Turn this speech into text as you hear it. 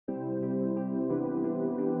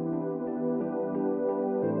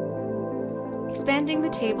Expanding the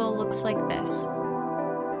table looks like this.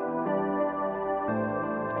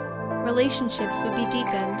 Relationships would be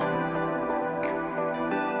deepened.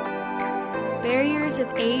 Barriers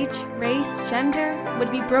of age, race, gender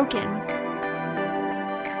would be broken.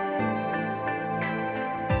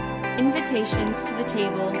 Invitations to the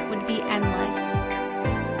table would be endless.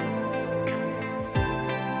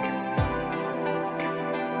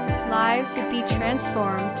 Lives would be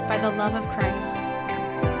transformed by the love of Christ.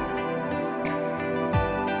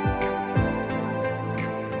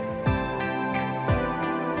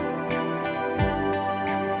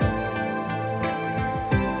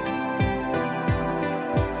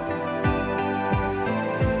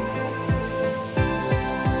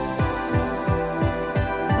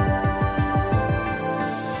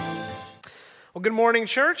 Well, good morning,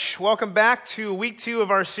 church. Welcome back to week 2 of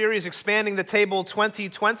our series, Expanding the Table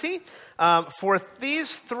 2020. For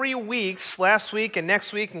these 3 weeks, last week and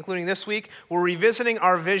next week, including this week, we're revisiting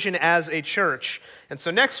our vision as a church. And so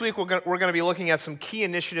next week, we're going to be looking at some key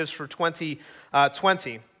initiatives for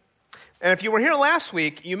 2020. And if you were here last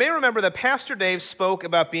week, you may remember that Pastor Dave spoke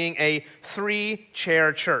about being a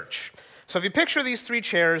 3-chair church. So if you picture these 3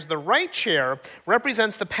 chairs, the right chair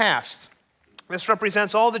represents the past. This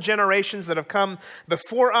represents all the generations that have come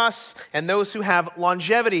before us and those who have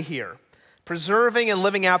longevity here, preserving and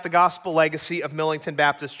living out the gospel legacy of Millington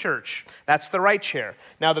Baptist Church. That's the right chair.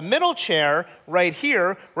 Now, the middle chair right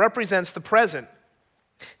here represents the present.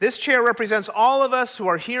 This chair represents all of us who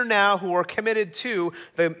are here now, who are committed to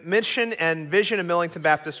the mission and vision of Millington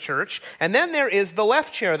Baptist Church. And then there is the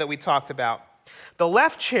left chair that we talked about. The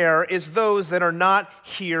left chair is those that are not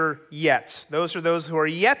here yet. Those are those who are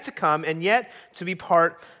yet to come and yet to be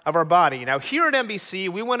part of our body. Now, here at MBC,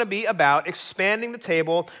 we want to be about expanding the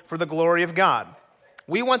table for the glory of God.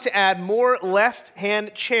 We want to add more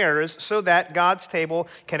left-hand chairs so that God's table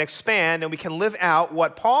can expand and we can live out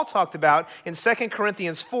what Paul talked about in 2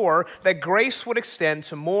 Corinthians 4, that grace would extend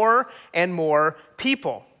to more and more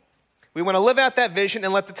people. We want to live out that vision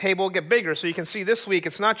and let the table get bigger. So you can see this week,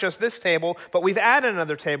 it's not just this table, but we've added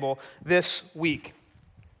another table this week.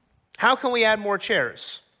 How can we add more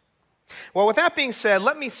chairs? Well, with that being said,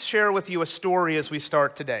 let me share with you a story as we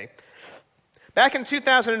start today. Back in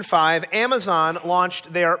 2005, Amazon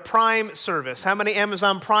launched their Prime service. How many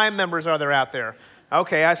Amazon Prime members are there out there?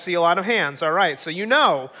 Okay, I see a lot of hands. All right, so you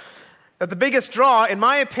know that the biggest draw, in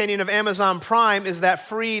my opinion, of Amazon Prime is that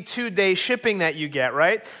free 2-day shipping that you get,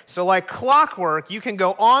 right? So like clockwork, you can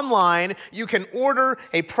go online, you can order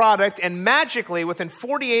a product, and magically, within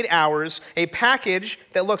 48 hours, a package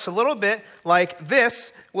that looks a little bit like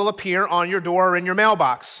this will appear on your door or in your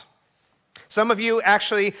mailbox. Some of you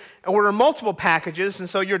actually order multiple packages, and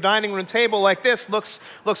so your dining room table like this looks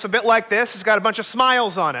a bit like this. It's got a bunch of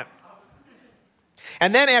smiles on it.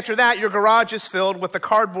 And then after that, your garage is filled with the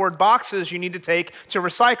cardboard boxes you need to take to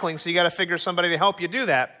recycling, so you got to figure somebody to help you do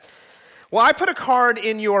that. Well, I put a card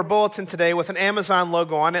in your bulletin today with an Amazon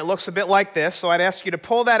logo on it. It looks a bit like this, so I'd ask you to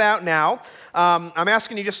pull that out now. I'm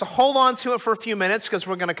asking you just to hold on to it for a few minutes because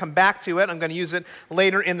we're going to come back to it. I'm going to use it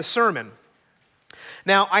later in the sermon.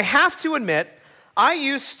 Now, I have to admit, I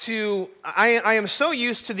am so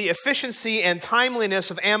used to the efficiency and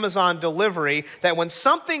timeliness of Amazon delivery that when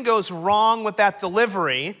something goes wrong with that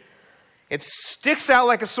delivery, it sticks out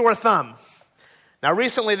like a sore thumb. Now,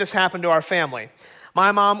 recently this happened to our family.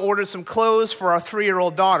 My mom ordered some clothes for our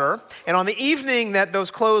 3-year-old daughter, and on the evening that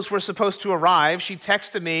those clothes were supposed to arrive, she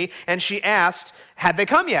texted me and she asked, had they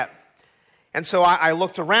come yet? And so I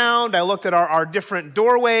looked around, I looked at our different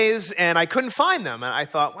doorways, and I couldn't find them. And I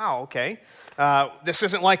thought, wow, okay. This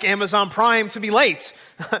isn't like Amazon Prime to be late.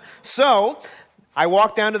 So I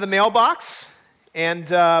walked down to the mailbox, and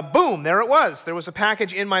boom, there it was. There was a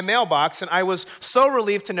package in my mailbox, and I was so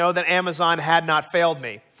relieved to know that Amazon had not failed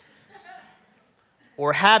me.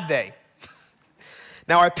 Or had they?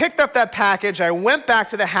 Now, I picked up that package, I went back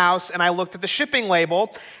to the house, and I looked at the shipping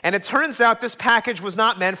label, and it turns out this package was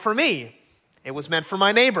not meant for me. It was meant for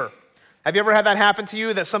my neighbor. Have you ever had that happen to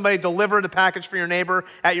you, that somebody delivered a package for your neighbor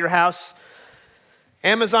at your house?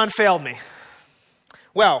 Amazon failed me.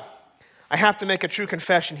 Well, I have to make a true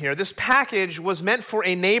confession here. This package was meant for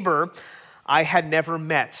a neighbor I had never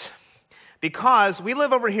met. Because we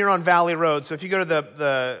live over here on Valley Road. So if you go to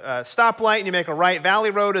the stoplight and you make a right, Valley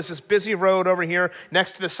Road is this busy road over here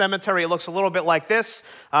next to the cemetery. It looks a little bit like this.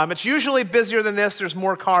 It's usually busier than this. There's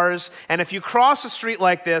more cars. And if you cross a street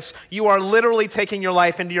like this, you are literally taking your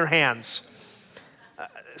life into your hands.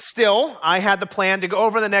 Still, I had the plan to go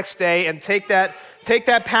over the next day and take that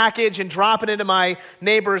package and drop it into my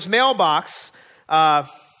neighbor's mailbox, never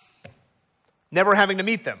having to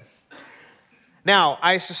meet them. Now,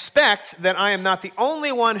 I suspect that I am not the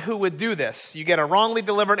only one who would do this. You get a wrongly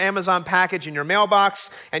delivered Amazon package in your mailbox,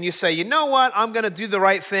 and you say, you know what, I'm going to do the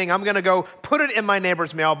right thing. I'm going to go put it in my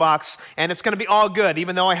neighbor's mailbox, and it's going to be all good,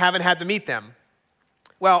 even though I haven't had to meet them.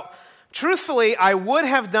 Well, truthfully, I would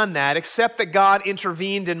have done that, except that God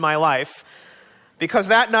intervened in my life, because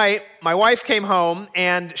that night, my wife came home,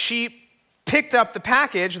 and she picked up the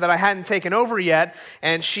package that I hadn't taken over yet,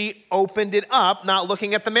 and she opened it up, not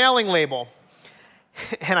looking at the mailing label.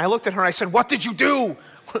 And I looked at her and I said, what did you do?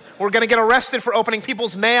 We're going to get arrested for opening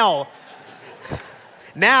people's mail.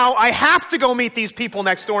 Now I have to go meet these people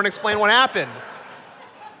next door and explain what happened.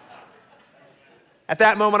 At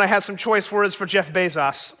that moment, I had some choice words for Jeff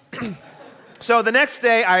Bezos. So the next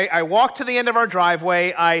day, I walked to the end of our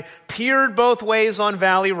driveway. I peered both ways on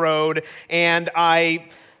Valley Road, and I,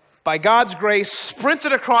 by God's grace,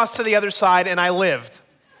 sprinted across to the other side, and I lived.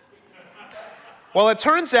 Well, it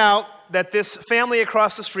turns out that this family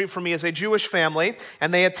across the street from me is a Jewish family,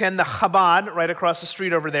 and they attend the Chabad right across the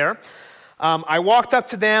street over there. I walked up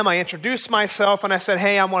to them, I introduced myself, and I said,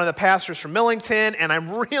 hey, I'm one of the pastors from Millington, and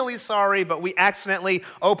I'm really sorry, but we accidentally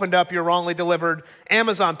opened up your wrongly delivered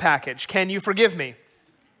Amazon package. Can you forgive me?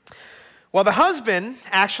 Well, the husband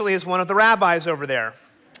actually is one of the rabbis over there.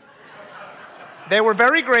 They were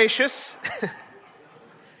very gracious.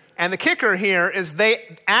 And the kicker here is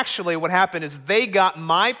what happened is they got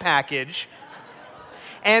my package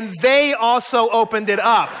and they also opened it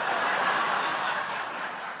up.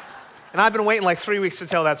 And I've been waiting like 3 weeks to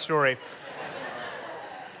tell that story.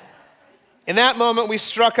 In that moment, we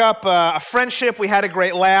struck up a friendship. We had a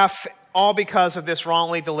great laugh, all because of this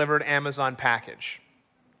wrongly delivered Amazon package.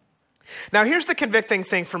 Now, here's the convicting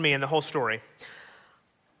thing for me in the whole story.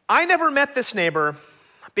 I never met this neighbor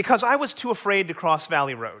because I was too afraid to cross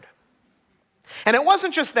Valley Road. And it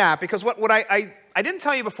wasn't just that, because what I didn't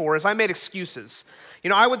tell you before is I made excuses. You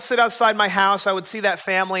know, I would sit outside my house, I would see that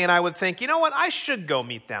family, and I would think, you know what, I should go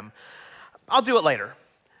meet them. I'll do it later.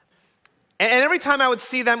 And every time I would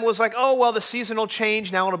see them, it was like, oh, well, the season will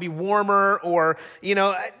change, now it'll be warmer, or, you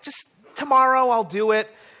know, just tomorrow I'll do it.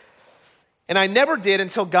 And I never did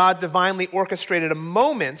until God divinely orchestrated a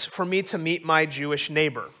moment for me to meet my Jewish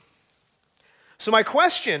neighbor. So my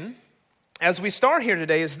question as we start here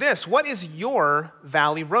today is this: what is your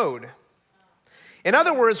Valley Road? In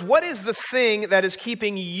other words, what is the thing that is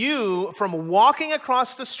keeping you from walking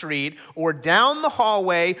across the street or down the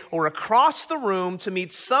hallway or across the room to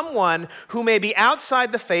meet someone who may be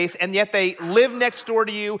outside the faith and yet they live next door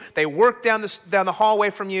to you, they work down the hallway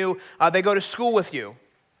from you, they go to school with you?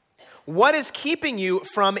 What is keeping you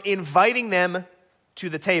from inviting them to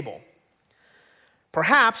the table?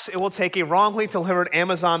 Perhaps it will take a wrongly delivered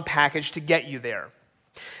Amazon package to get you there.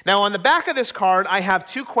 Now, on the back of this card, I have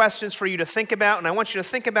 2 questions for you to think about, and I want you to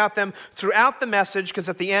think about them throughout the message, because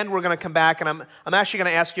at the end we're going to come back, and I'm actually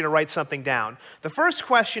going to ask you to write something down. The first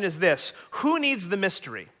question is this: who needs the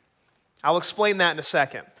mystery? I'll explain that in a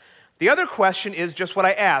second. The other question is just what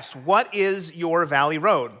I asked: what is your Valley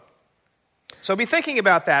Road? So be thinking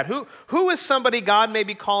about that. Who is somebody God may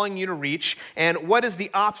be calling you to reach, and what is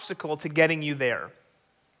the obstacle to getting you there?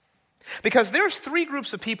 Because there's 3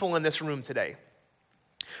 groups of people in this room today.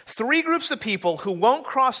 3 groups of people who won't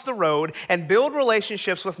cross the road and build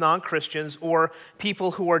relationships with non-Christians or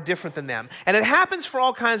people who are different than them. And it happens for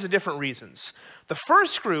all kinds of different reasons. The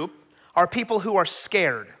first group are people who are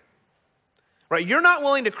scared. Right? You're not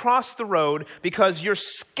willing to cross the road because you're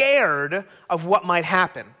scared of what might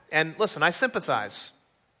happen. And listen, I sympathize.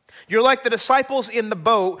 You're like the disciples in the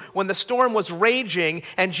boat when the storm was raging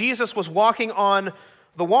and Jesus was walking on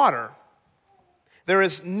the water. There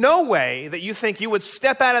is no way that you think you would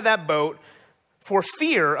step out of that boat for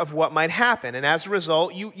fear of what might happen. And as a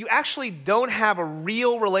result, you actually don't have a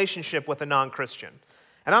real relationship with a non-Christian.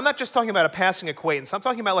 And I'm not just talking about a passing acquaintance. I'm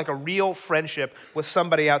talking about like a real friendship with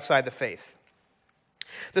somebody outside the faith.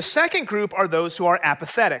 The second group are those who are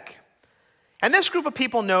apathetic. And this group of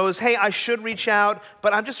people knows, hey, I should reach out,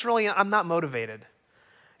 but I'm not motivated.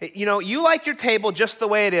 You know, you like your table just the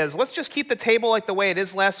way it is. Let's just keep the table like the way it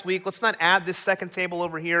is last week. Let's not add this second table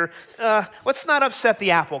over here. Let's not upset the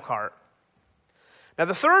apple cart. Now,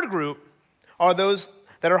 the third group are those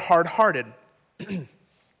that are hard-hearted.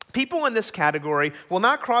 People in this category will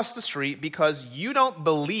not cross the street because you don't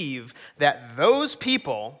believe that those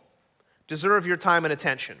people deserve your time and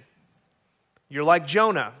attention. You're like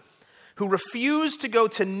Jonah, who refused to go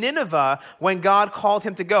to Nineveh when God called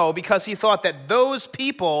him to go because he thought that those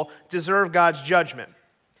people deserve God's judgment.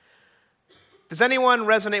 Does anyone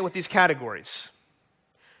resonate with these categories?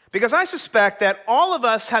 Because I suspect that all of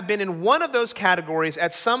us have been in one of those categories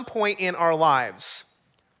at some point in our lives.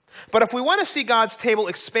 But if we want to see God's table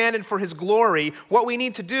expanded for his glory, what we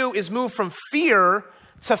need to do is move from fear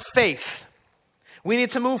to faith. We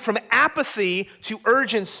need to move from apathy to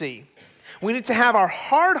urgency. We need to have our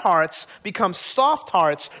hard hearts become soft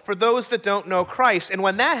hearts for those that don't know Christ. And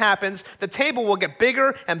when that happens, the table will get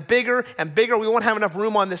bigger and bigger and bigger. We won't have enough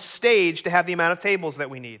room on this stage to have the amount of tables that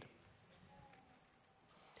we need.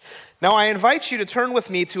 Now, I invite you to turn with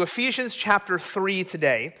me to Ephesians chapter 3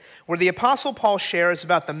 today, where the Apostle Paul shares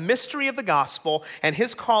about the mystery of the gospel and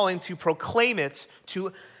his calling to proclaim it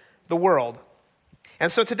to the world.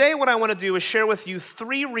 And so today what I want to do is share with you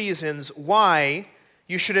 3 reasons why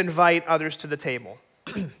you should invite others to the table.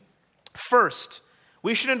 First,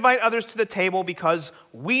 we should invite others to the table because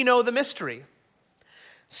we know the mystery.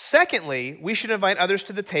 Secondly, we should invite others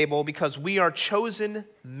to the table because we are chosen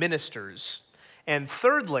ministers. And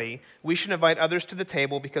thirdly, we should invite others to the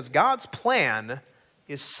table because God's plan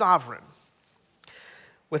is sovereign.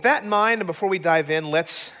 With that in mind, and before we dive in,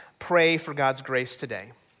 let's pray for God's grace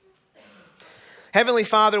today. Heavenly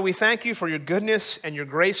Father, we thank you for your goodness and your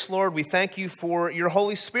grace, Lord. We thank you for your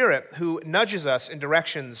Holy Spirit who nudges us in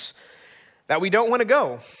directions that we don't want to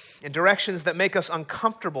go, in directions that make us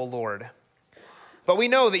uncomfortable, Lord. But we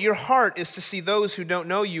know that your heart is to see those who don't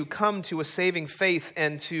know you come to a saving faith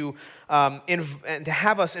and to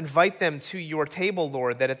have us invite them to your table,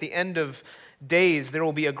 Lord, that at the end of days there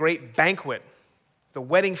will be a great banquet, the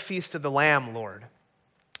wedding feast of the Lamb, Lord.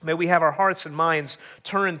 May we have our hearts and minds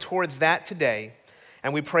turned towards that today,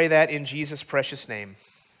 and we pray that in Jesus' precious name.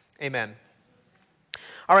 Amen.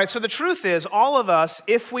 All right, so the truth is, all of us,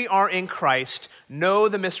 if we are in Christ, know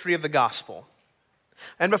the mystery of the gospel.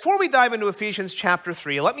 And before we dive into Ephesians chapter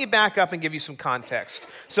 3, let me back up and give you some context.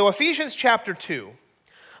 So Ephesians chapter 2,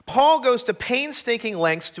 Paul goes to painstaking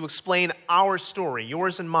lengths to explain our story,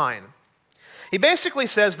 yours and mine. He basically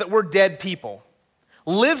says that we're dead people,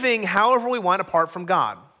 living however we want apart from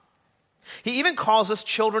God. He even calls us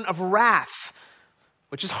children of wrath,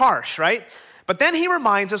 which is harsh, right? But then he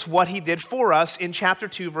reminds us what he did for us in chapter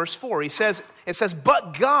 2, verse 4. It says,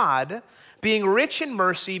 "But God, being rich in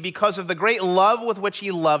mercy because of the great love with which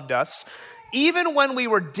he loved us, even when we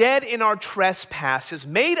were dead in our trespasses,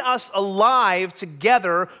 made us alive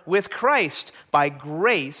together with Christ. By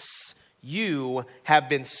grace you have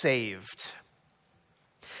been saved."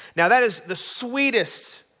 Now that is the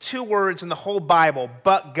sweetest 2 words in the whole Bible,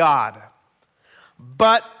 but God.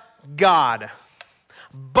 But God.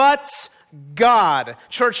 But God.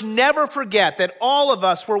 Church, never forget that all of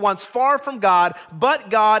us were once far from God, but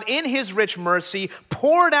God, in his rich mercy,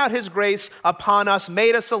 poured out his grace upon us,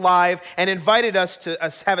 made us alive, and invited us to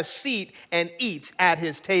have a seat and eat at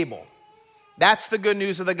his table. That's the good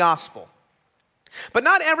news of the gospel. But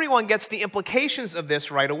not everyone gets the implications of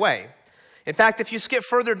this right away. In fact, if you skip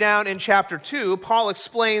further down in chapter 2, Paul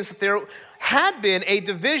explains that there had been a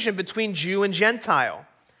division between Jew and Gentile.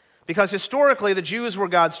 Because historically, the Jews were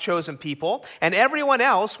God's chosen people, and everyone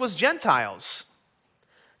else was Gentiles.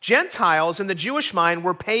 Gentiles, in the Jewish mind,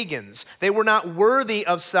 were pagans. They were not worthy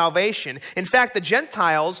of salvation. In fact, the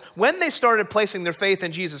Gentiles, when they started placing their faith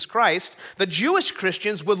in Jesus Christ, the Jewish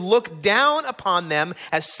Christians would look down upon them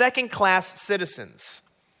as second-class citizens.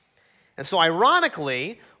 And so,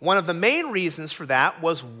 ironically, one of the main reasons for that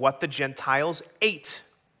was what the Gentiles ate.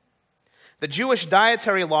 The Jewish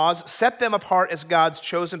dietary laws set them apart as God's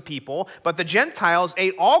chosen people, but the Gentiles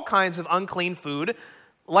ate all kinds of unclean food,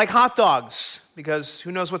 like hot dogs, because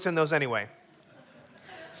who knows what's in those anyway.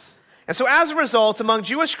 And so as a result, among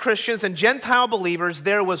Jewish Christians and Gentile believers,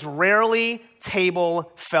 there was rarely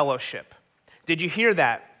table fellowship. Did you hear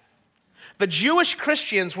that? The Jewish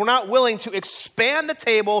Christians were not willing to expand the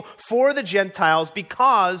table for the Gentiles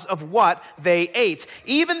because of what they ate,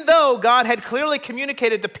 even though God had clearly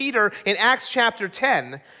communicated to Peter in Acts chapter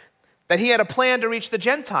 10 that he had a plan to reach the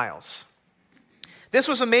Gentiles. This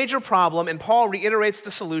was a major problem, and Paul reiterates the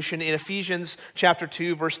solution in Ephesians chapter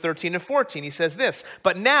 2, verse 13 and 14. He says this,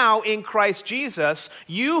 "But now in Christ Jesus,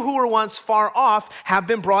 you who were once far off have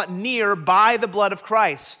been brought near by the blood of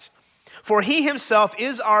Christ. For he himself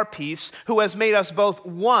is our peace, who has made us both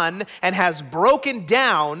one and has broken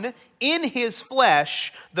down in his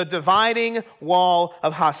flesh the dividing wall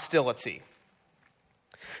of hostility."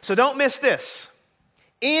 So don't miss this.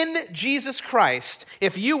 In Jesus Christ,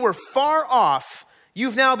 if you were far off,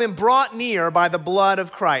 you've now been brought near by the blood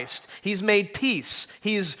of Christ. He's made peace.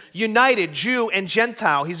 He's united Jew and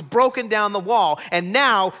Gentile. He's broken down the wall. And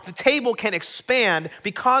now the table can expand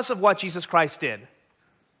because of what Jesus Christ did.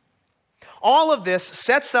 All of this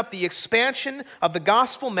sets up the expansion of the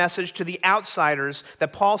gospel message to the outsiders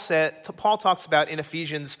that Paul talks about in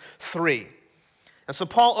Ephesians 3. And so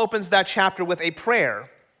Paul opens that chapter with a prayer.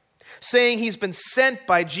 saying he's been sent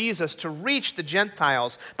by Jesus to reach the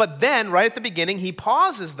Gentiles. But then, right at the beginning, he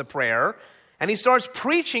pauses the prayer and he starts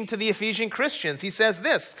preaching to the Ephesian Christians. He says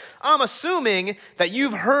this, I'm assuming that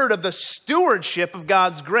you've heard of the stewardship of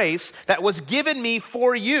God's grace that was given me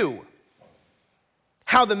for you,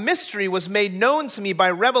 how the mystery was made known to me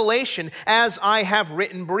by revelation as I have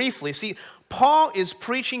written briefly. See, Paul is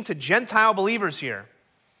preaching to Gentile believers here.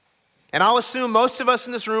 And I'll assume most of us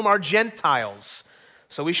in this room are Gentiles,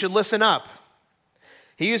 so we should listen up.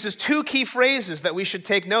 He uses two key phrases that we should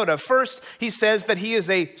take note of. First, he says that he is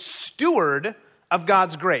a steward of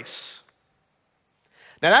God's grace.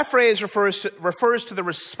 Now, that phrase refers to the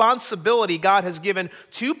responsibility God has given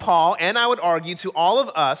to Paul, and I would argue to all of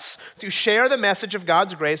us, to share the message of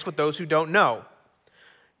God's grace with those who don't know.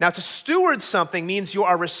 Now, to steward something means you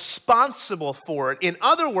are responsible for it. In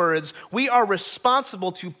other words, we are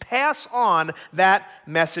responsible to pass on that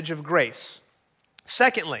message of grace.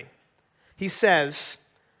 Secondly, he says,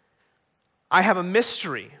 I have a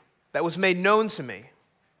mystery that was made known to me.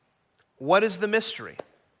 What is the mystery?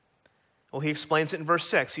 Well, he explains it in verse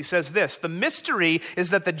 6. He says this, the mystery is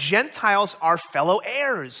that the Gentiles are fellow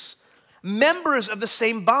heirs, members of the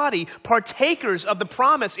same body, partakers of the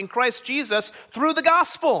promise in Christ Jesus through the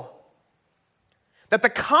gospel. That the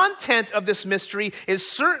content of this mystery is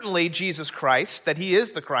certainly Jesus Christ, that he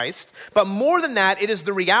is the Christ, but more than that, it is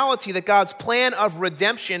the reality that God's plan of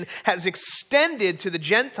redemption has extended to the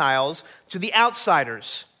Gentiles, to the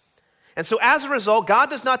outsiders. And so as a result, God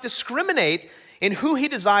does not discriminate in who he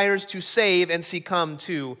desires to save and see come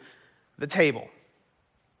to the table.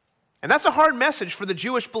 And that's a hard message for the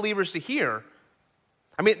Jewish believers to hear.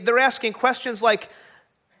 I mean, they're asking questions like,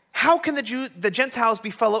 how can the Gentiles be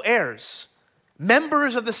fellow heirs?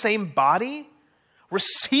 Members of the same body,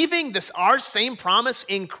 receiving our same promise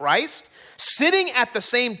in Christ, sitting at the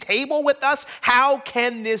same table with us. How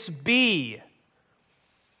can this be?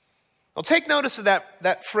 Well, take notice of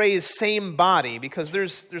that phrase, same body, because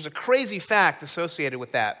there's a crazy fact associated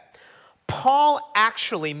with that. Paul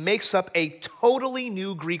actually makes up a totally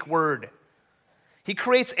new Greek word. He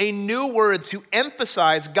creates a new word to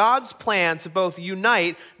emphasize God's plan to both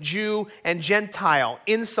unite Jew and Gentile,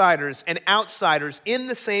 insiders and outsiders in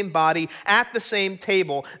the same body, at the same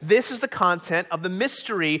table. This is the content of the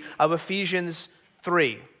mystery of Ephesians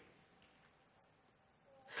 3.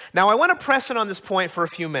 Now, I want to press in on this point for a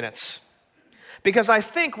few minutes, because I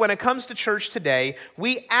think when it comes to church today,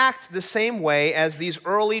 we act the same way as these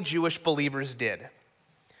early Jewish believers did.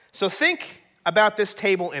 So think about this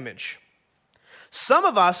table image. Some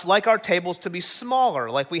of us like our tables to be smaller,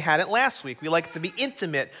 like we had it last week. We like it to be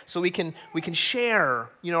intimate so we can share,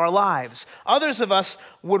 our lives. Others of us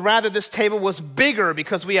would rather this table was bigger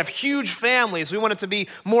because we have huge families. We want it to be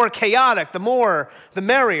more chaotic. The more, the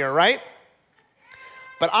merrier, right?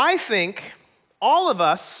 But I think all of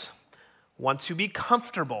us want to be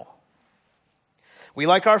comfortable. We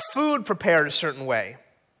like our food prepared a certain way.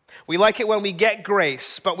 We like it when we get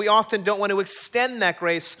grace, but we often don't want to extend that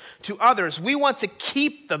grace to others. We want to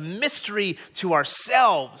keep the mystery to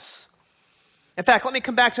ourselves. In fact, let me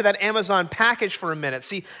come back to that Amazon package for a minute.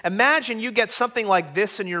 See, imagine you get something like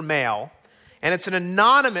this in your mail, and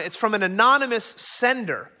it's from an anonymous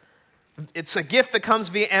sender. It's a gift that comes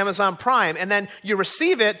via Amazon Prime, and then you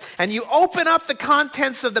receive it, and you open up the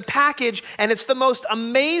contents of the package, and it's the most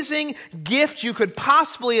amazing gift you could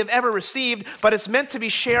possibly have ever received, but it's meant to be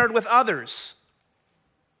shared with others.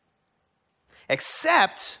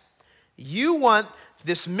 Except you want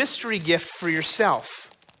this mystery gift for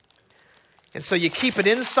yourself. And so you keep it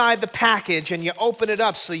inside the package, and you open it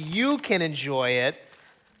up so you can enjoy it,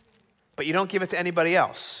 but you don't give it to anybody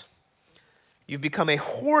else. You've become a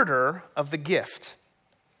hoarder of the gift.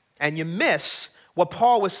 And you miss what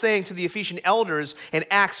Paul was saying to the Ephesian elders in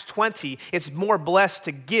Acts 20. It's more blessed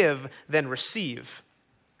to give than receive.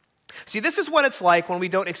 See, this is what it's like when we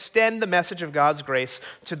don't extend the message of God's grace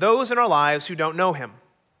to those in our lives who don't know him.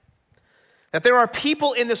 That there are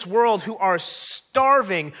people in this world who are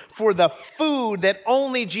starving for the food that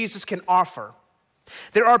only Jesus can offer.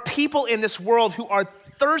 There are people in this world who are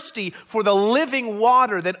thirsty for the living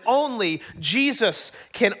water that only Jesus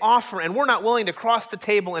can offer, and we're not willing to cross the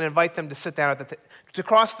table and invite them to sit down to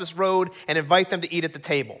cross this road and invite them to eat at the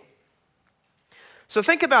table. So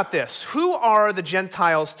think about this. Who are the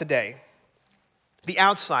Gentiles today? The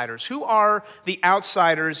outsiders. Who are the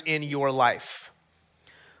outsiders in your life?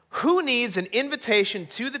 Who needs an invitation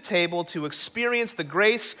to the table to experience the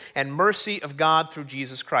grace and mercy of God through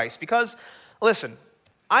Jesus Christ? Because, listen,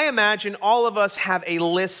 I imagine all of us have a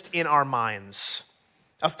list in our minds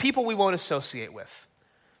of people we won't associate with.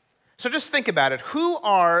 So just think about it. Who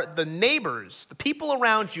are the neighbors, the people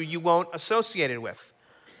around you won't associate it with?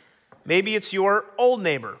 Maybe it's your old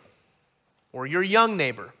neighbor or your young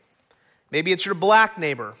neighbor. Maybe it's your black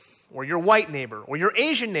neighbor or your white neighbor or your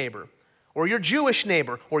Asian neighbor or your Jewish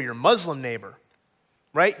neighbor or your Muslim neighbor,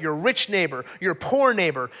 right? Your rich neighbor, your poor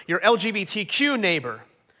neighbor, your LGBTQ neighbor,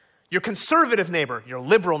 your conservative neighbor, your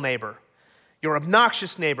liberal neighbor, your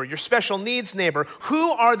obnoxious neighbor, your special needs neighbor.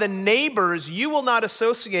 Who are the neighbors you will not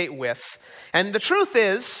associate with? And the truth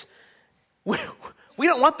is, we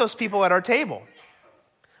don't want those people at our table.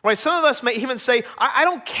 Right? Some of us may even say, I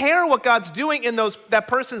don't care what God's doing in that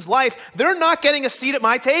person's life. They're not getting a seat at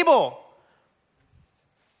my table.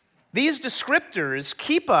 These descriptors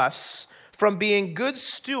keep us from being good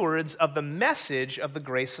stewards of the message of the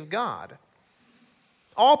grace of God.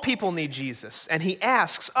 All people need Jesus, and he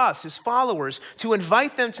asks us, his followers, to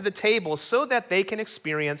invite them to the table so that they can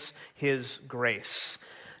experience his grace.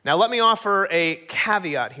 Now, let me offer a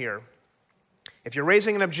caveat here. If you're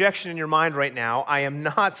raising an objection in your mind right now, I am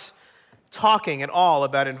not talking at all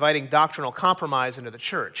about inviting doctrinal compromise into the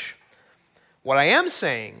church. What I am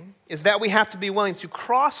saying is that we have to be willing to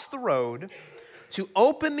cross the road to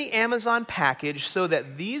open the Amazon package so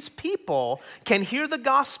that these people can hear the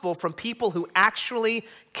gospel from people who actually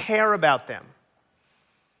care about them.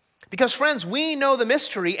 Because, friends, we know the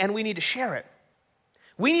mystery and we need to share it.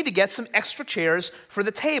 We need to get some extra chairs for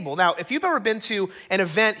the table. Now, if you've ever been to an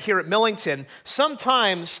event here at Millington,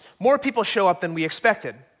 sometimes more people show up than we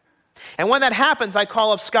expected. And when that happens, I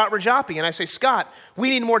call up Scott Rajapi and I say, Scott, we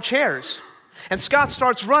need more chairs. And Scott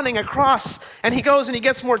starts running across and he goes and he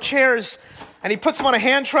gets more chairs and he puts them on a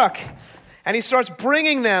hand truck and he starts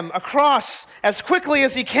bringing them across as quickly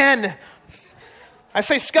as he can. I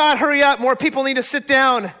say, Scott, hurry up, more people need to sit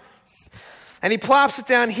down. And he plops it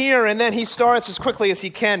down here, and then he starts as quickly as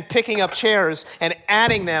he can picking up chairs and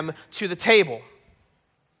adding them to the table.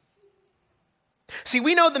 See,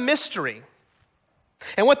 we know the mystery.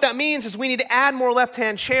 And what that means is we need to add more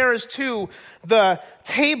left-hand chairs to the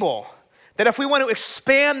table. That if we want to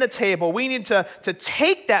expand the table, we need to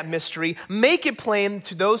take that mystery, make it plain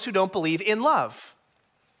to those who don't believe in love.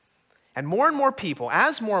 And more people,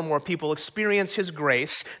 as more and more people experience his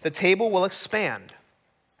grace, the table will expand.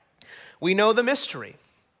 We know the mystery,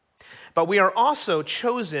 but we are also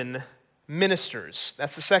chosen ministers.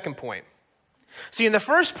 That's the second point. See, in the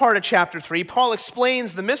first part of chapter 3, Paul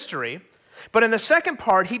explains the mystery, but in the second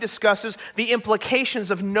part, he discusses the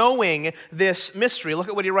implications of knowing this mystery. Look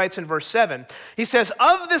at what he writes in verse 7. He says,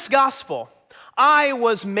 "Of this gospel, I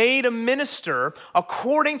was made a minister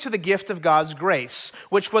according to the gift of God's grace,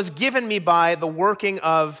 which was given me by the working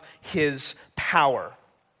of his power."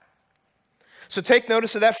 So take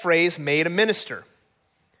notice of that phrase, made a minister.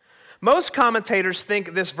 Most commentators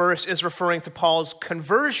think this verse is referring to Paul's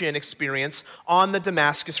conversion experience on the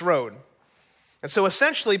Damascus Road. And so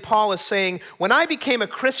essentially, Paul is saying, when I became a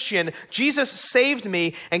Christian, Jesus saved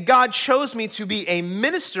me, and God chose me to be a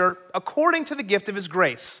minister according to the gift of his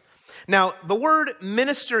grace. Now, the word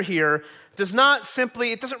minister here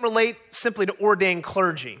it doesn't relate simply to ordained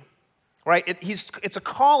clergy, right? It's a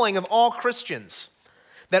calling of all Christians.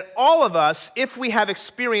 That all of us, if we have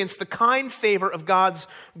experienced the kind favor of God's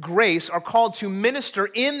grace, are called to minister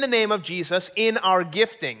in the name of Jesus in our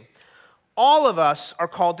gifting. All of us are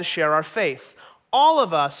called to share our faith. All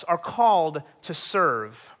of us are called to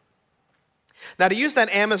serve. Now, to use that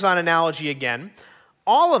Amazon analogy again,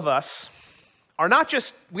 all of us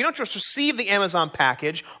we don't just receive the Amazon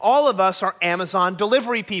package, all of us are Amazon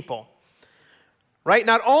delivery people. Right?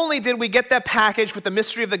 Not only did we get that package with the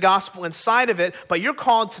mystery of the gospel inside of it, but you're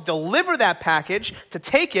called to deliver that package, to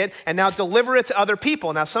take it, and now deliver it to other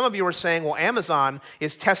people. Now, some of you are saying, well, Amazon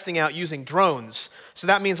is testing out using drones, so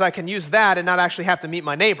that means I can use that and not actually have to meet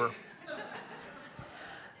my neighbor.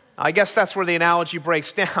 I guess that's where the analogy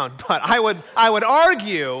breaks down, but I would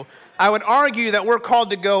argue that we're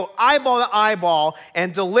called to go eyeball to eyeball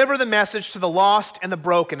and deliver the message to the lost and the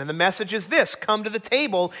broken. And the message is this: come to the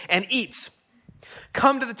table and eat.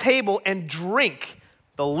 Come to the table and drink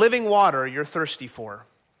the living water you're thirsty for.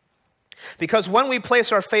 Because when we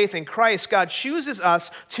place our faith in Christ, God chooses us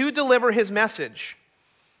to deliver his message.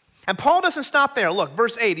 And Paul doesn't stop there. Look,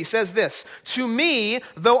 verse 8, he says this: "To me,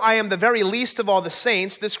 though I am the very least of all the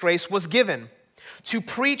saints, this grace was given, to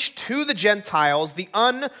preach to the Gentiles the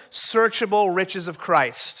unsearchable riches of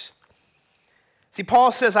Christ." See,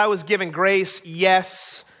 Paul says, I was given grace,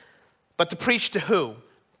 yes, but to preach to who?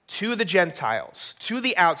 To the Gentiles, to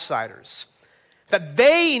the outsiders, that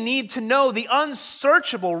they need to know the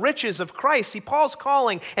unsearchable riches of Christ. See, Paul's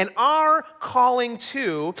calling, and our calling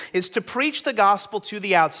too, is to preach the gospel to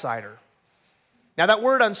the outsider. Now, that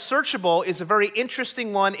word unsearchable is a very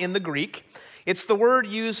interesting one in the Greek. It's the word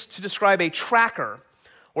used to describe a tracker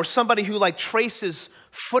or somebody who traces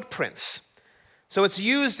footprints. So it's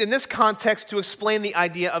used in this context to explain the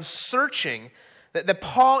idea of searching, that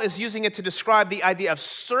Paul is using it to describe the idea of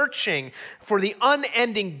searching for the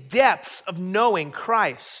unending depths of knowing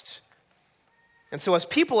Christ. And so as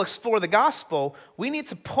people explore the gospel, we need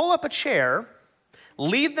to pull up a chair,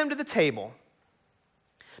 lead them to the table.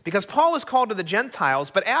 Because Paul is called to the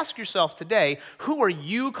Gentiles, but ask yourself today, who are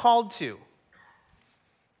you called to?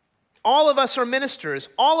 All of us are ministers.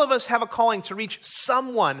 All of us have a calling to reach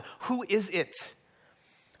someone. Who is it?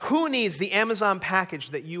 Who needs the Amazon package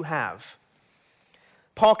that you have?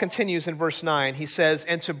 Paul continues in verse 9. He says,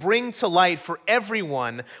 "And to bring to light for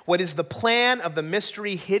everyone what is the plan of the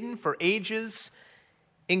mystery hidden for ages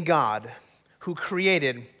in God, who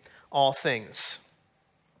created all things."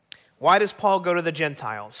 Why does Paul go to the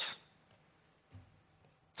Gentiles?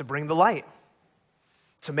 To bring the light,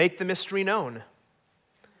 to make the mystery known.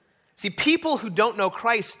 See, people who don't know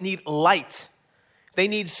Christ need light. They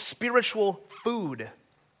need spiritual food.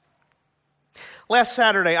 Last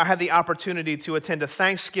Saturday, I had the opportunity to attend a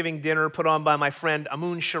Thanksgiving dinner put on by my friend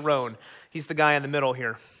Amun Sharon. He's the guy in the middle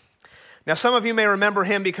here. Now, some of you may remember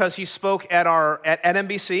him because he spoke at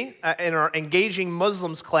NBC in our Engaging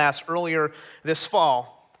Muslims class earlier this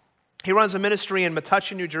fall. He runs a ministry in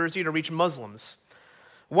Metuchen, New Jersey to reach Muslims.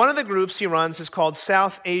 One of the groups he runs is called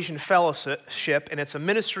South Asian Fellowship, and it's a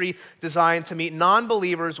ministry designed to meet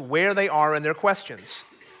non-believers where they are in their questions.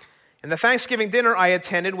 And the Thanksgiving dinner I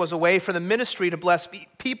attended was a way for the ministry to bless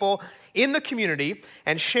people in the community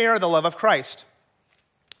and share the love of Christ.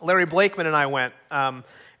 Larry Blakeman and I went.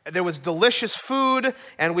 There was delicious food,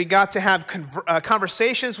 and we got to have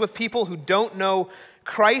conversations with people who don't know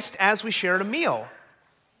Christ as we shared a meal.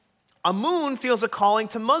 Amun feels a calling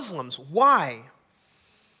to Muslims. Why?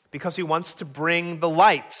 Because he wants to bring the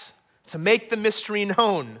light, to make the mystery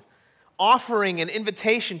known, offering an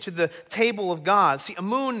invitation to the table of God. See,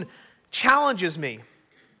 Amun challenges me.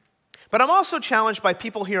 But I'm also challenged by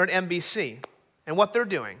people here at NBC and what they're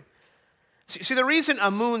doing. See, the reason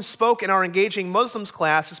Amun spoke in our Engaging Muslims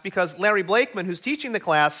class is because Larry Blakeman, who's teaching the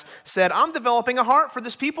class, said, "I'm developing a heart for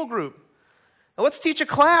this people group. Now let's teach a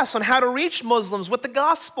class on how to reach Muslims with the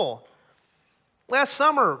gospel." Last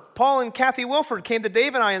summer, Paul and Kathy Wilford came to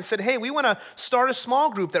Dave and I and said, "Hey, we want to start a small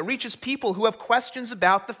group that reaches people who have questions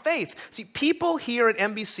about the faith." See, people here at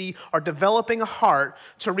NBC are developing a heart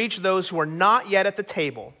to reach those who are not yet at the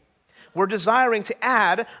table. We're desiring to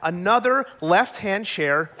add another left-hand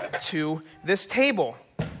chair to this table.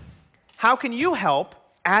 How can you help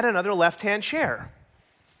add another left-hand chair?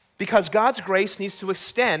 Because God's grace needs to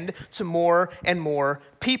extend to more and more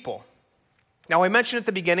people. Now, I mentioned at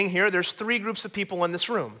the beginning here, there's 3 groups of people in this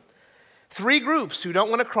room. 3 groups who don't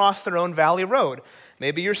want to cross their own valley road.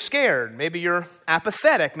 Maybe you're scared. Maybe you're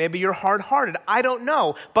apathetic. Maybe you're hard-hearted. I don't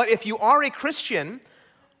know. But if you are a Christian,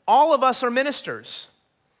 all of us are ministers.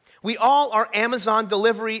 We all are Amazon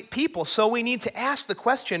delivery people. So we need to ask the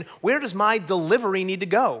question, where does my delivery need to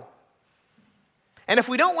go? And if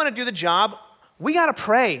we don't want to do the job, we got to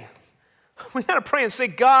pray. We got to pray and say,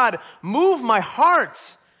 "God, move my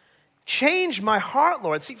heart. Change my heart,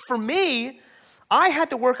 Lord." See, for me, I had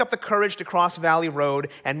to work up the courage to cross Valley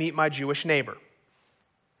Road and meet my Jewish neighbor.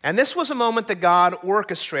 And this was a moment that God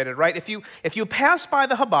orchestrated, right? If you pass by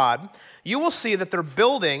the Chabad, you will see that they're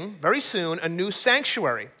building, very soon, a new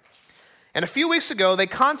sanctuary. And a few weeks ago, they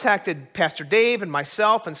contacted Pastor Dave and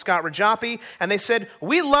myself and Scott Rajapi, and they said,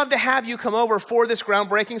 "We'd love to have you come over for this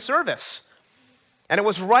groundbreaking service." And it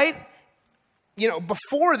was right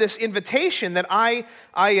before this invitation that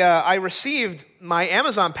I received my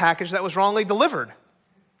Amazon package that was wrongly delivered.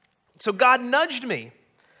 So God nudged me.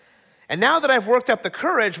 And now that I've worked up the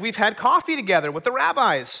courage, we've had coffee together with the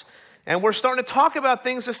rabbis. And we're starting to talk about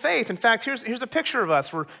things of faith. In fact, here's a picture of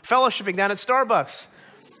us. We're fellowshipping down at Starbucks.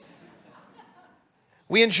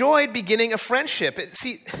 We enjoyed beginning a friendship.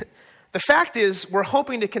 See, the fact is, we're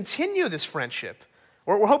hoping to continue this friendship.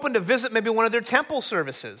 We're hoping to visit maybe one of their temple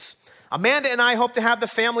services. Amanda and I hope to have the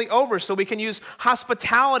family over so we can use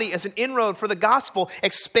hospitality as an inroad for the gospel,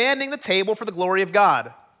 expanding the table for the glory of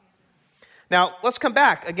God. Now, let's come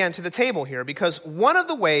back again to the table here, because one of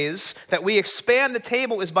the ways that we expand the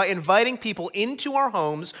table is by inviting people into our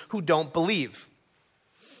homes who don't believe.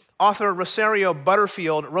 Author Rosario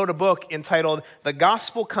Butterfield wrote a book entitled "The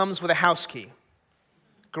Gospel Comes with a House Key."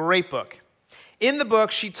 Great book. In the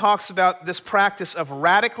book, she talks about this practice of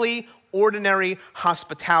radically ordinary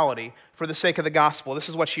hospitality for the sake of the gospel. This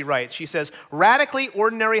is what she writes. She says, "Radically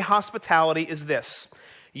ordinary hospitality is this: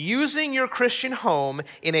 using your Christian home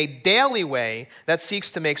in a daily way that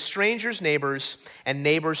seeks to make strangers neighbors and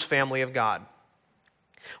neighbors family of God.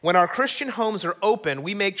 When our Christian homes are open,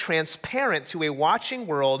 we make transparent to a watching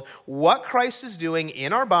world what Christ is doing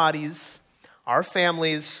in our bodies, our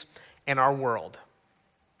families, and our world.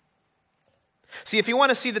 See, if you want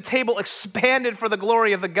to see the table expanded for the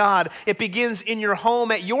glory of the God, it begins in your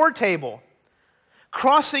home at your table,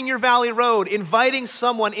 crossing your valley road, inviting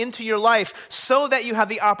someone into your life so that you have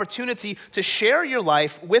the opportunity to share your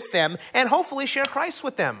life with them and hopefully share Christ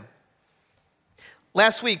with them.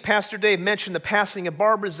 Last week, Pastor Dave mentioned the passing of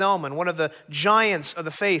Barbara Zellman, one of the giants of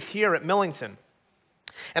the faith here at Millington.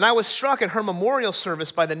 And I was struck at her memorial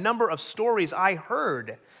service by the number of stories I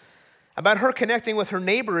heard about her connecting with her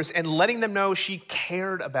neighbors and letting them know she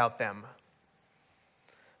cared about them.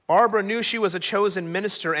 Barbara knew she was a chosen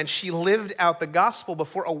minister, and she lived out the gospel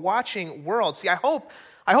before a watching world. See, I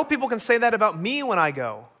hope people can say that about me when I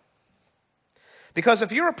go. Because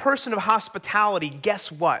if you're a person of hospitality,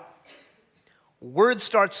 guess what? Word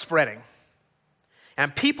starts spreading.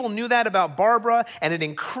 And people knew that about Barbara, and it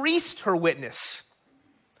increased her witness.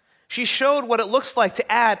 She showed what it looks like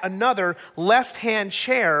to add another left-hand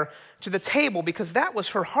chair to the table because that was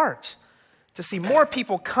her heart, to see more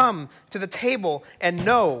people come to the table and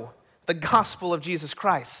know the gospel of Jesus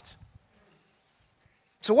Christ.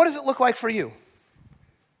 So what does it look like for you?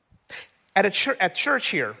 At church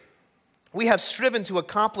here, we have striven to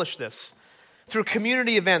accomplish this through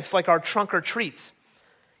community events like our Trunk or Treat.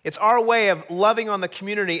 It's our way of loving on the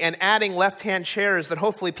community and adding left-hand chairs that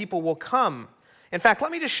hopefully people will come. In fact,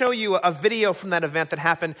 let me just show you a video from that event that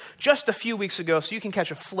happened just a few weeks ago so you can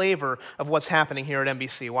catch a flavor of what's happening here at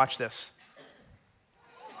NBC. Watch this.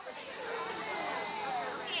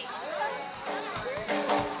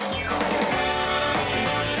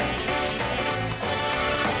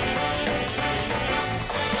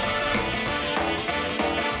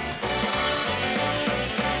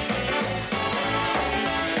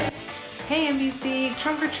 Hey NBC,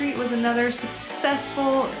 Trunk or Treat was another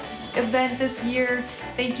successful event this year.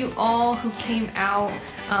 Thank you all who came out,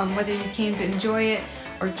 whether you came to enjoy it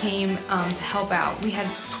or came to help out. We had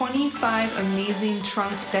 25 amazing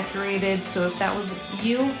trunks decorated, so if that was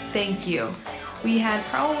you, thank you. We had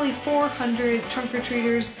probably 400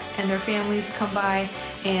 trunk-or-treaters and their families come by,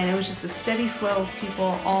 and it was just a steady flow of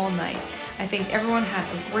people all night. I think everyone had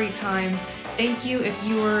a great time. Thank you if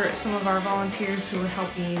you were some of our volunteers who were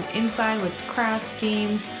helping inside with crafts,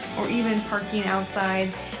 games, or even parking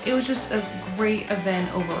outside. It was just a great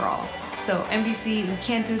event overall. So NBC, we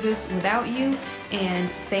can't do this without you, and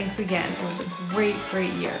thanks again. It was a great,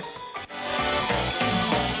 great year.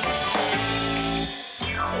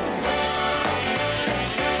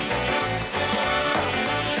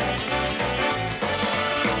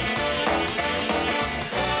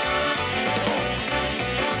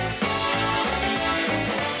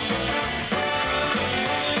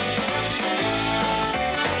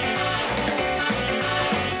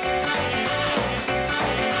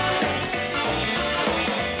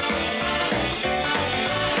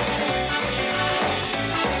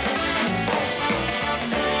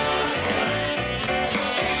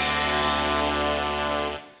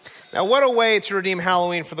 Now, what a way to redeem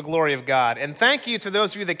Halloween for the glory of God. And thank you to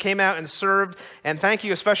those of you that came out and served, and thank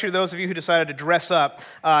you especially to those of you who decided to dress up.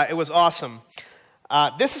 It was awesome.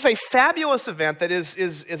 This is a fabulous event that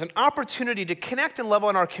is an opportunity to connect and love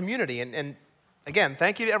on our community. And again,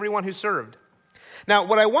 thank you to everyone who served. Now,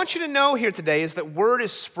 what I want you to know here today is that word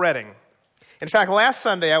is spreading. In fact, last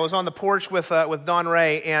Sunday, I was on the porch with Don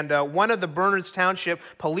Ray, and one of the Bernards Township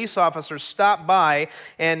police officers stopped by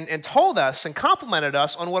and told us and complimented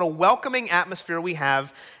us on what a welcoming atmosphere we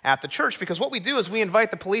have at the church. Because what we do is we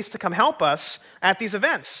invite the police to come help us at these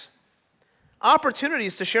events.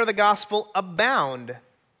 Opportunities to share the gospel abound.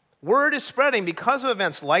 Word is spreading because of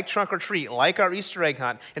events like Trunk or Treat, like our Easter egg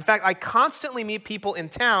hunt. In fact, I constantly meet people in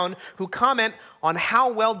town who comment on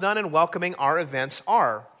how well done and welcoming our events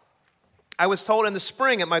are. I was told in the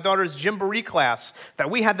spring at my daughter's Gymboree class that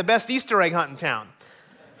we had the best Easter egg hunt in town.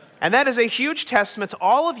 And that is a huge testament to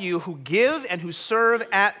all of you who give and who serve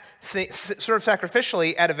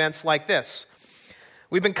sacrificially at events like this.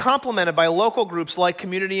 We've been complimented by local groups like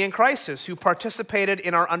Community in Crisis, who participated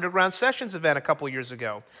in our Underground Sessions event a couple years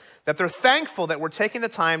ago, that they're thankful that we're taking the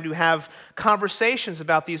time to have conversations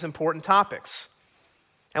about these important topics.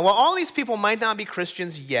 And while all these people might not be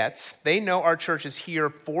Christians yet, they know our church is here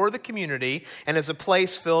for the community and is a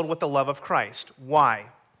place filled with the love of Christ. Why?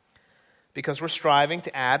 Because we're striving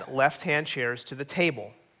to add left-hand chairs to the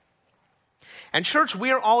table. And church, we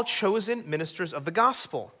are all chosen ministers of the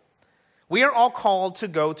gospel. We are all called to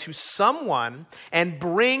go to someone and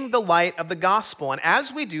bring the light of the gospel. And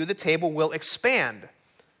as we do, the table will expand.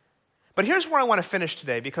 But here's where I want to finish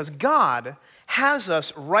today, because God has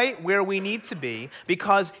us right where we need to be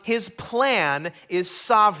because his plan is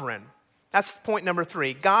sovereign. That's point number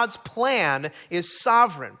 3. God's plan is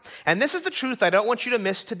sovereign. And this is the truth I don't want you to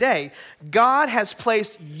miss today. God has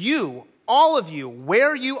placed you, all of you,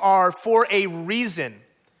 where you are for a reason.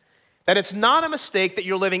 That it's not a mistake that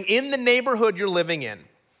you're living in the neighborhood you're living in.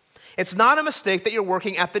 It's not a mistake that you're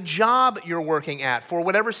working at the job you're working at for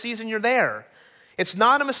whatever season you're there. It's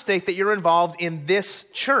not a mistake that you're involved in this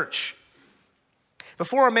church.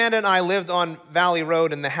 Before Amanda and I lived on Valley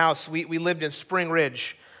Road in the house, we lived in Spring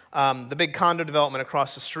Ridge, the big condo development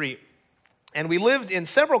across the street. And we lived in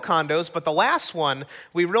several condos, but the last one,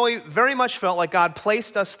 we really very much felt like God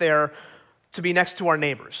placed us there to be next to our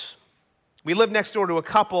neighbors. We lived next door to a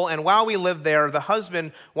couple, and while we lived there, the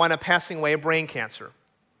husband wound up passing away of brain cancer.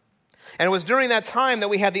 And it was during that time that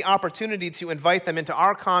we had the opportunity to invite them into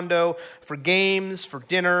our condo for games, for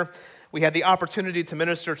dinner. We had the opportunity to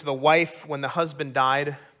minister to the wife when the husband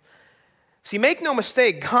died. See, make no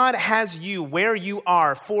mistake, God has you where you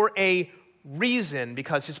are for a reason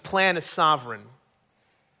because his plan is sovereign.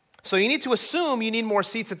 So you need to assume you need more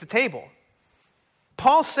seats at the table.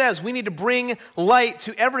 Paul says we need to bring light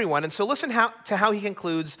to everyone. And so listen to how he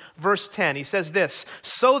concludes verse 10. He says this,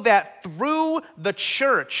 so that through the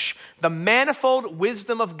church, the manifold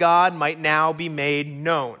wisdom of God might now be made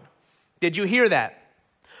known. Did you hear that?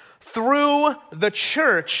 Through the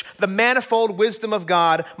church, the manifold wisdom of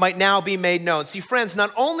God might now be made known. See, friends,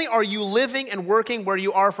 not only are you living and working where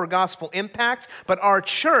you are for gospel impact, but our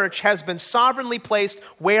church has been sovereignly placed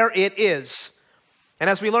where it is. And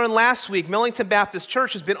as we learned last week, Millington Baptist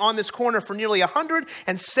Church has been on this corner for nearly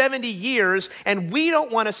 170 years, and we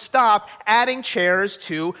don't want to stop adding chairs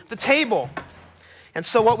to the table. And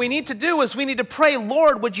so what we need to do is we need to pray,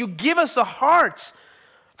 Lord, would you give us a heart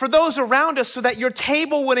for those around us so that your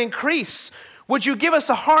table would increase? Would you give us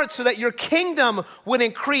a heart so that your kingdom would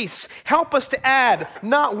increase? Help us to add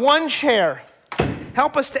not one chair.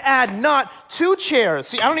 Help us to add not 2 chairs.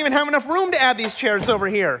 See, I don't even have enough room to add these chairs over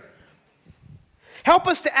here. Help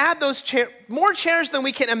us to add those more chairs than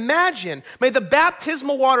we can imagine. May the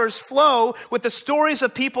baptismal waters flow with the stories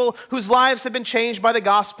of people whose lives have been changed by the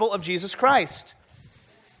gospel of Jesus Christ.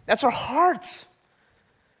 That's our heart.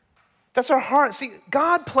 That's our heart. See,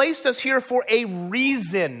 God placed us here for a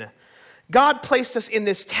reason. God placed us in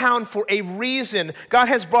this town for a reason. God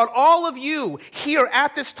has brought all of you here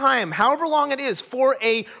at this time, however long it is, for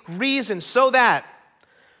a reason, so that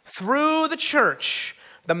through the church,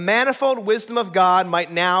 the manifold wisdom of God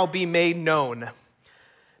might now be made known.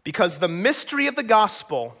 Because the mystery of the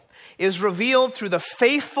gospel is revealed through the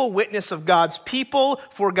faithful witness of God's people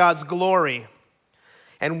for God's glory.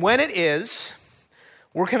 And when it is,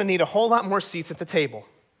 we're going to need a whole lot more seats at the table.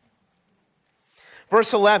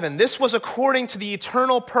 Verse 11, this was according to the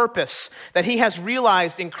eternal purpose that he has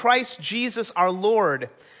realized in Christ Jesus our Lord,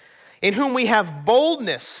 in whom we have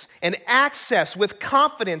boldness and access with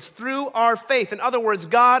confidence through our faith. In other words,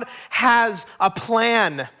 God has a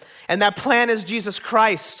plan, and that plan is Jesus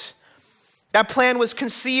Christ. That plan was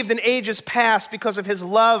conceived in ages past because of his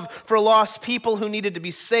love for lost people who needed to be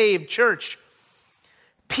saved. Church,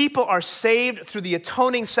 people are saved through the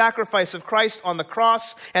atoning sacrifice of Christ on the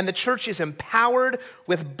cross, and the church is empowered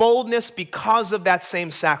with boldness because of that same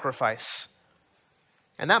sacrifice.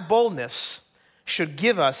 And that boldness should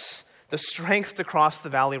give us the strength to cross the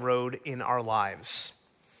valley road in our lives.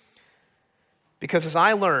 Because as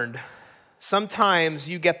I learned, sometimes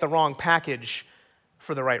you get the wrong package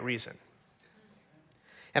for the right reason.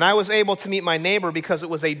 And I was able to meet my neighbor because it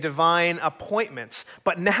was a divine appointment.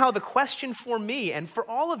 But now the question for me and for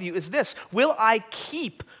all of you is this: will I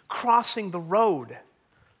keep crossing the road?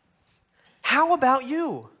 How about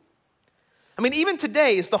you? I mean, even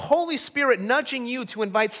today, is the Holy Spirit nudging you to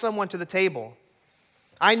invite someone to the table?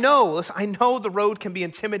 I know the road can be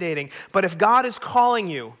intimidating, but if God is calling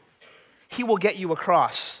you, he will get you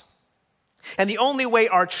across. And the only way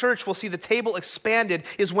our church will see the table expanded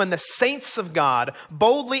is when the saints of God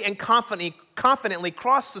boldly and confidently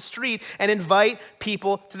cross the street and invite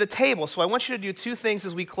people to the table. So I want you to do 2 things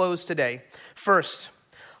as we close today. First,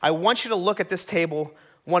 I want you to look at this table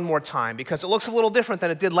one more time because it looks a little different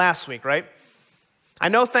than it did last week, right? I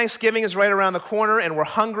know Thanksgiving is right around the corner and we're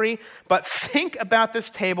hungry, but think about this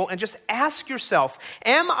table and just ask yourself,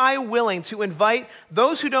 am I willing to invite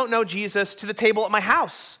those who don't know Jesus to the table at my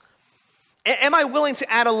house? Am I willing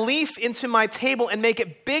to add a leaf into my table and make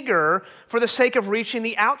it bigger for the sake of reaching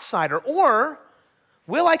the outsider? Or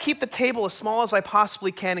Will I keep the table as small as I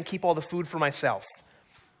possibly can and keep all the food for myself?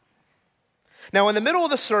 Now, in the middle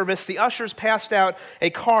of the service, the ushers passed out a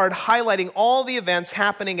card highlighting all the events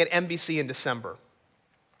happening at MBC in December.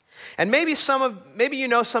 And maybe you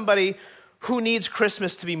know somebody who needs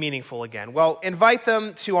Christmas to be meaningful again. Well, invite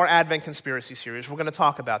them to our Advent Conspiracy series. We're going to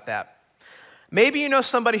talk about that. Maybe you know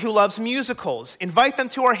somebody who loves musicals. Invite them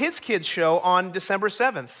to our His Kids show on December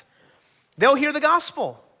 7th. They'll hear the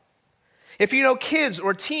gospel. If you know kids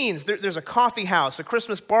or teens, there's a coffee house, a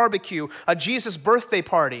Christmas barbecue, a Jesus birthday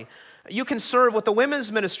party. You can serve with the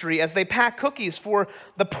women's ministry as they pack cookies for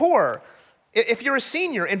the poor. If you're a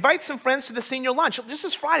senior, invite some friends to the senior lunch. Just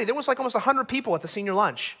this Friday, there was like almost 100 people at the senior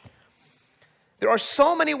lunch. There are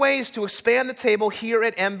so many ways to expand the table here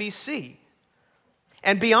at MBC.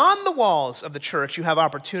 And beyond the walls of the church, you have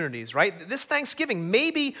opportunities, right? This Thanksgiving,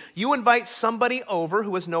 maybe you invite somebody over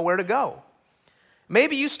who has nowhere to go.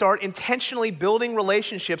 Maybe you start intentionally building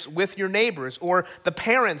relationships with your neighbors or the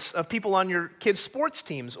parents of people on your kids' sports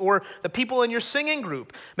teams or the people in your singing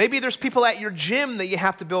group. Maybe there's people at your gym that you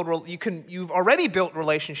have to build, you've already built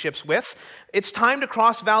relationships with. It's time to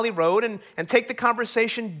cross Valley Road and take the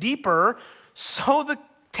conversation deeper so the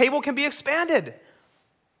table can be expanded.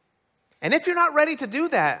 And if you're not ready to do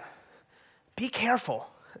that, be careful,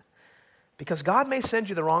 because God may send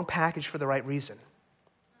you the wrong package for the right reason.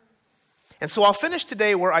 And so I'll finish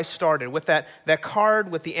today where I started, with that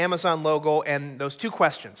card with the Amazon logo and those two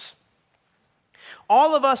questions.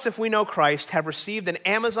 All of us, if we know Christ, have received an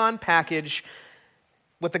Amazon package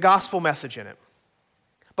with the gospel message in it.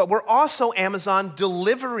 But we're also Amazon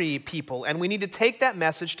delivery people, and we need to take that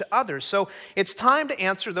message to others. So it's time to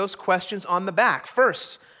answer those questions on the back.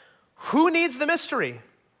 First, who needs the mystery?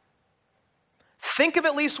 Think of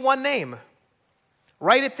at least one name.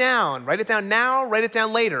 Write it down. Write it down now, write it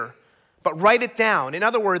down later. But write it down. In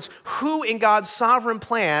other words, who in God's sovereign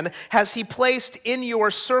plan has He placed in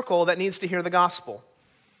your circle that needs to hear the gospel?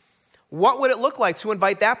 What would it look like to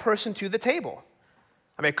invite that person to the table?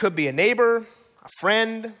 I mean, it could be a neighbor, a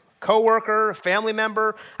friend, a coworker, a family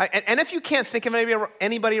member. And if you can't think of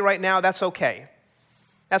anybody right now, that's okay.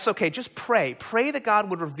 That's okay. Just pray. Pray that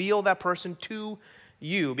God would reveal that person to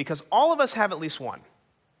you, because all of us have at least one.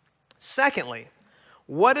 Secondly,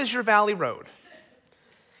 what is your valley road?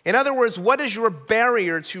 In other words, what is your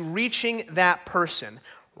barrier to reaching that person?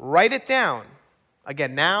 Write it down.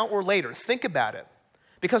 Again, now or later. Think about it.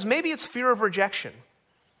 Because maybe it's fear of rejection.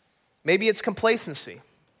 Maybe it's complacency.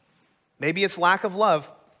 Maybe it's lack of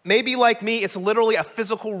love. Maybe, like me, it's literally a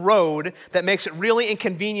physical road that makes it really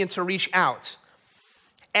inconvenient to reach out.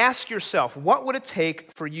 Ask yourself, what would it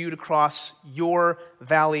take for you to cross your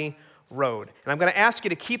valley road? And I'm going to ask you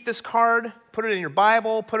to keep this card, put it in your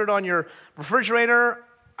Bible, put it on your refrigerator.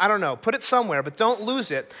 I don't know, put it somewhere, but don't lose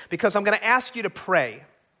it, because I'm going to ask you to pray.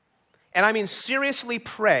 And I mean seriously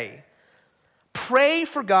pray. Pray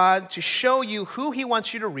for God to show you who He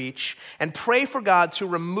wants you to reach, and pray for God to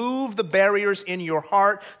remove the barriers in your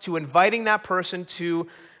heart to inviting that person to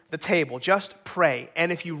the table. Just pray.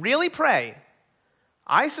 And if you really pray,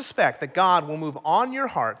 I suspect that God will move on your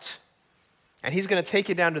heart, and He's going to take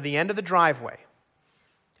you down to the end of the driveway.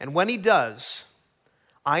 And when He does,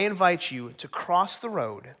 I invite you to cross the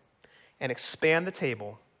road and expand the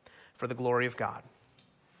table for the glory of God.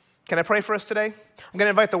 Can I pray for us today? I'm going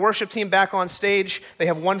to invite the worship team back on stage. They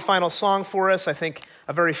have one final song for us, I think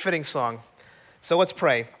a very fitting song. So let's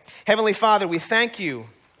pray. Heavenly Father, we thank you.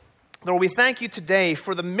 Lord, we thank you today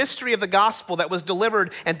for the mystery of the gospel that was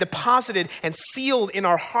delivered and deposited and sealed in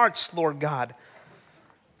our hearts, Lord God.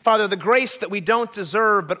 Father, the grace that we don't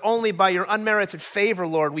deserve, but only by your unmerited favor,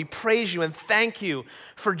 Lord, we praise you and thank you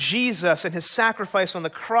for Jesus and His sacrifice on the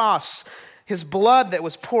cross, His blood that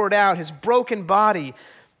was poured out, His broken body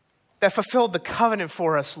that fulfilled the covenant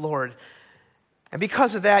for us, Lord. And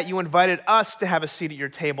because of that, you invited us to have a seat at your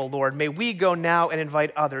table, Lord. May we go now and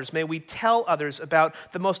invite others. May we tell others about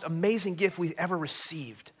the most amazing gift we've ever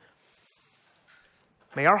received.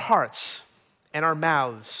 May our hearts and our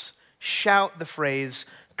mouths shout the phrase,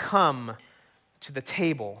 "Come to the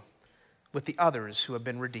table with the others who have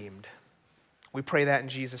been redeemed." We pray that in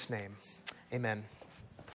Jesus' name. Amen.